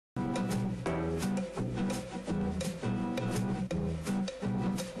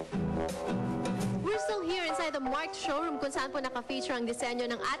here inside the Marked Showroom kung saan po naka-feature ang disenyo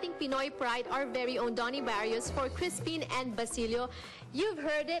ng ating Pinoy Pride, our very own Donnie Barrios for Crispin and Basilio. You've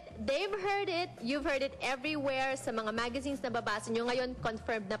heard it, they've heard it, you've heard it everywhere sa mga magazines na babasa nyo. Ngayon,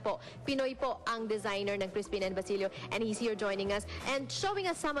 confirmed na po. Pinoy po ang designer ng Crispin and Basilio, and he's here joining us and showing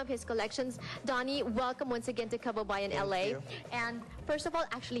us some of his collections. Donnie, welcome once again to Kababayan, LA. And first of all,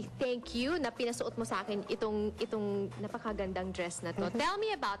 actually, thank you na pinasuot mo sa akin itong napakagandang dress na to. Tell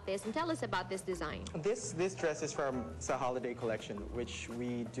me about this and tell us about this design. This dress is from the holiday collection, which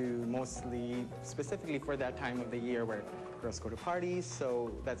we do mostly specifically for that time of the year where girls go to parties, so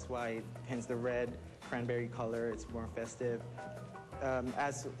that's why, hence the red cranberry color. It's more festive.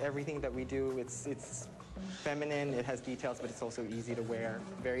 As everything that we do, it's feminine, it has details, but it's also easy to wear.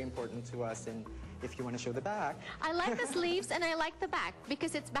 Very important to us, and if you want to show the back. I like the sleeves and I like the back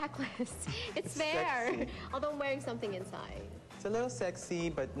because it's backless. It's bare, sexy. Although I'm wearing something inside. It's a little sexy,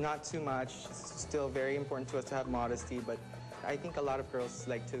 but not too much. It's still very important to us to have modesty, but I think a lot of girls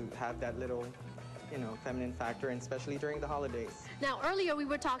like to have that little, you know, feminine factor, and especially during the holidays. Now, earlier we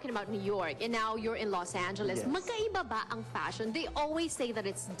were talking about New York, and now you're in Los Angeles. Yes. Magkaiba ba ang fashion? They always say that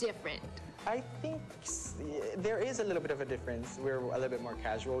it's different. I think there is a little bit of a difference. We're a little bit more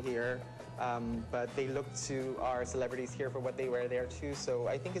casual here, but they look to our celebrities here for what they wear there too. So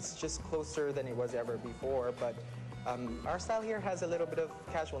I think it's just closer than it was ever before, but our style here has a little bit of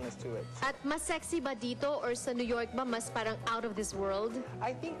casualness to it. At mas sexy ba dito or sa New York ba mas parang out of this world?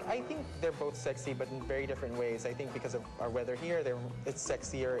 I think they're both sexy, but in very different ways. I think because of our weather here, it's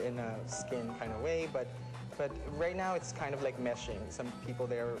sexier in a skin kind of way, but right now it's kind of like meshing. Some people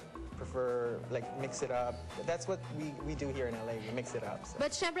there prefer like mix it up. That's what we do here in LA. We mix it up. So.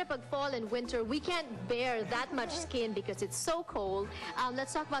 But syempre pag fall and winter, we can't bear that much skin because it's so cold.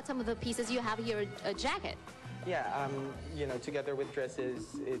 Let's talk about some of the pieces you have here. A jacket. Yeah, you know, together with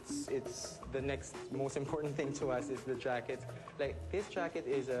dresses, it's the next most important thing to us is the jacket. Like this jacket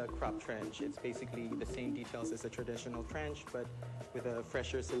is a crop trench. It's basically the same details as a traditional trench, but with a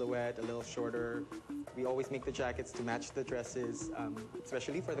fresher silhouette, a little shorter. We always make the jackets to match the dresses,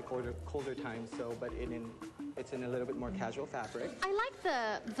 especially for the colder times. So, but it's in a little bit more casual fabric. I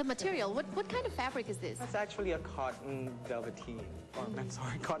like the material. What kind of fabric is this? That's actually a cotton velveteen, or I'm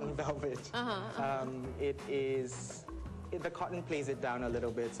sorry, cotton velvet. It is. The cotton plays it down a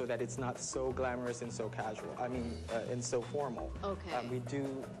little bit so that it's not so glamorous and so casual. I mean, and so formal. Okay.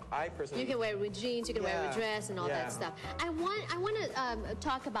 I personally. You can wear it with jeans. You can wear it with dress and all that stuff. I want to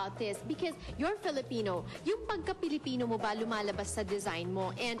talk about this because you're Filipino. Yung pagka-Pilipino mo ba lumalabas sa design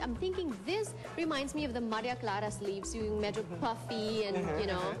mo? And I'm thinking this reminds me of the Maria Clara sleeves, yung medyo puffy and you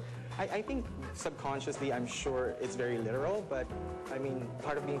know. I think subconsciously, I'm sure it's very literal, but I mean,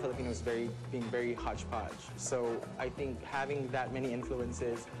 part of being Filipino is being very hodgepodge. So I think having that many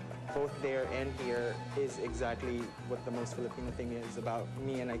influences, both there and here, is exactly what the most Filipino thing is about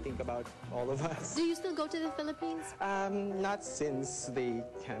me, and I think about all of us. Do you still go to the Philippines? Not since they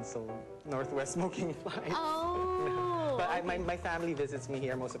canceled Northwest smoking flights. Oh. No. But my family visits me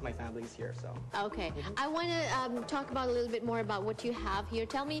here. Most of my family's here, so. Okay. I want to talk about a little bit more about what you have here.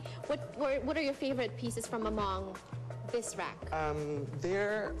 Tell me, what are your favorite pieces from among this rack?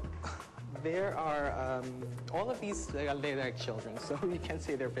 There are all of these. They're like children, so you can't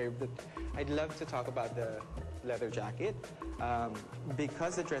say they're favorite. I'd love to talk about the leather jacket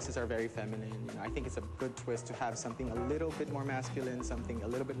because the dresses are very feminine. You know, I think it's a good twist to have something a little bit more masculine, something a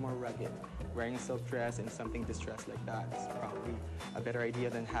little bit more rugged. Wearing a silk dress and something distressed like that is probably a better idea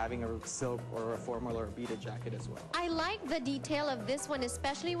than having a silk or a formal or a beaded jacket as well. I like the detail of this one,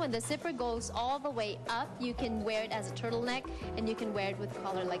 especially when the zipper goes all the way up. You can wear it as a turtleneck, and you can wear it with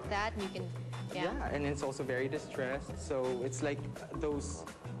collar like that, and you can. Yeah, and it's also very distressed. So it's like those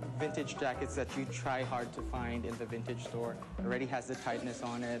vintage jackets that you try hard to find in the vintage store. Already has the tightness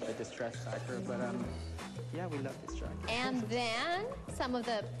on it, the distress factor, but yeah, we love this jacket. And then some of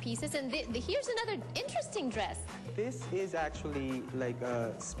the pieces, and here's another interesting dress. This is actually like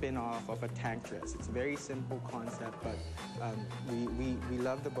a spin-off of a tank dress. It's a very simple concept, but we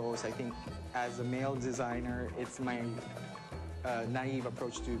love the bows. I think as a male designer, it's my naive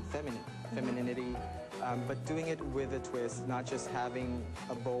approach to femininity, but doing it with a twist, not just having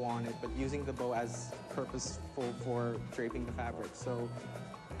a bow on it, but using the bow as purposeful for draping the fabric. So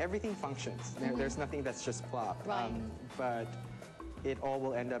everything functions. There's nothing that's just plop. Right. But it all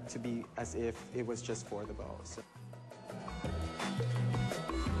will end up to be as if it was just for the bow. So.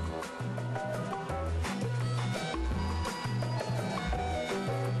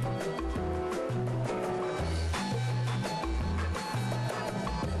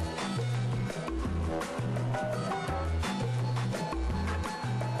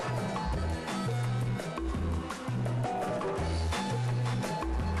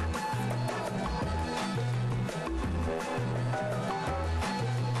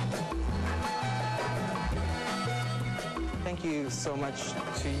 thank you so much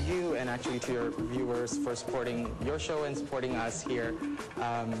to you and actually to your viewers for supporting your show and supporting us here.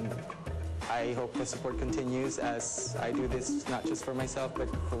 I hope the support continues as I do this not just for myself but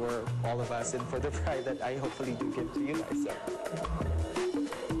for all of us and for the pride that I hopefully do give to you guys. So.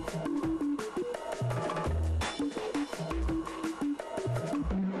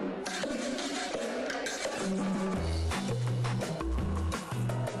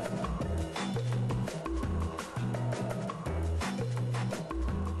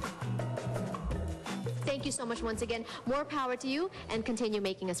 Thank you so much once again. More power to you and continue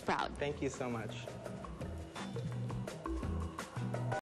making us proud. Thank you so much.